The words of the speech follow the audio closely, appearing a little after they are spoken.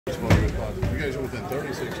you guys are within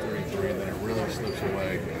 36-33, and then it really slips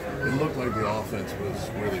away. It looked like the offense was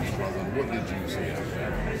really struggling. What did you see out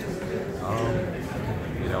there?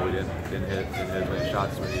 You know, we didn't hit as many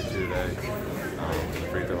shots as we needed to today. The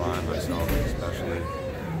free throw line, myself especially.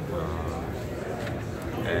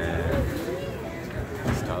 And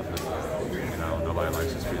it's tough. You know, nobody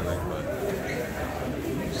likes this feeling, but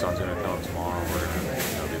the sun's going to come tomorrow. We're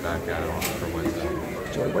going to be back at it for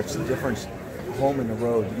Wednesday. Joey, what's the difference, home and the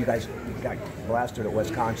road? You guys got blasted at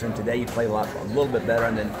Wisconsin. Today you played a little bit better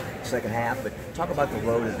in the second half, but talk about the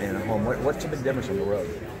road and at home. What's the big difference on the road?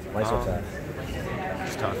 Why so tough?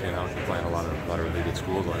 It's tough, you know. You're playing a lot of really good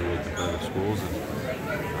schools, a lot of really competitive schools, and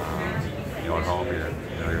you know, at home you're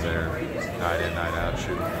there night in, night out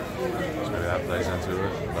shooting. So maybe that plays into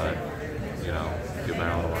it, but you know, give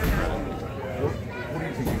Maryland a lot of credit. What do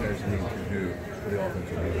you think you guys need to do for the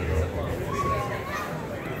offensive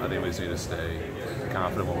I think we just need to stay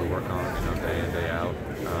confident when we work on, you know, day in, day out.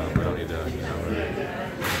 We don't need to,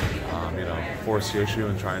 force the issue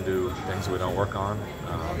and try and do things that we don't work on.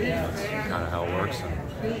 That's kind of how it works. And,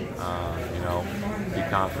 you know, be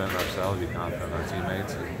confident in ourselves, be confident in our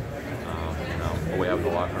teammates. And, you know, what we have in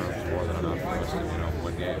the locker room is more than enough for us to, you know,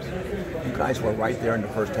 win games. You guys were right there in the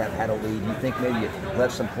first half, had a lead. You think maybe you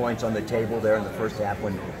left some points on the table there in the first half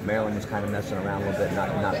when Maryland was kind of messing around a little bit, not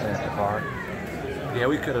playing at the car? Yeah,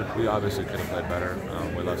 we obviously could have played better.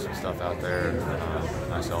 We left some stuff out there,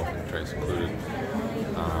 myself and Trace included.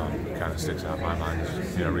 Kind of sticks out in my mind,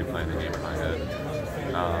 just, you know, replaying the game in my head.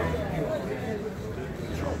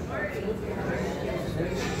 You know,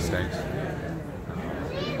 stinks.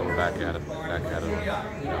 But we're back at it.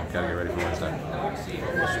 You know, gotta get ready for Wednesday.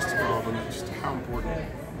 It's just just how important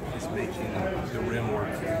is making the rim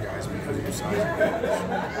work for you guys because of your size advantage,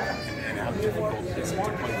 and how difficult is it to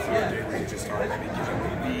play through a day where you just start maybe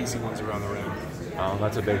getting the easy ones around the rim?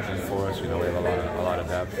 That's a big thing for us. You know, we have a lot of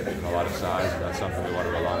depth and a lot of size, and that's something we want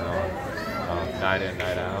to rely on night in,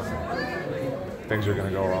 night out. Things are going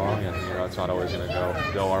to go wrong, and you know, it's not always going to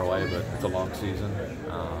go our way, but it's a long season.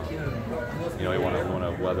 You know, we want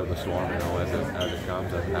to weather the storm, you know, as it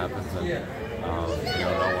comes, as it happens, and you know,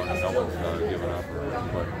 no one's giving up or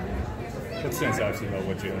quitting. What stands out to you about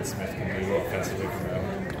what Jalen Smith can do offensively from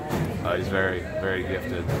him? He's very, very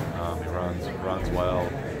gifted. He runs well.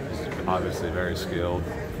 He's obviously very skilled.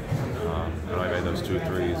 You know, he made those 2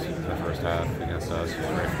 threes in the first half against us. He was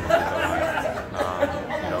great from the free throw line.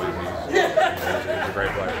 You know, he's a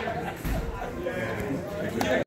great player.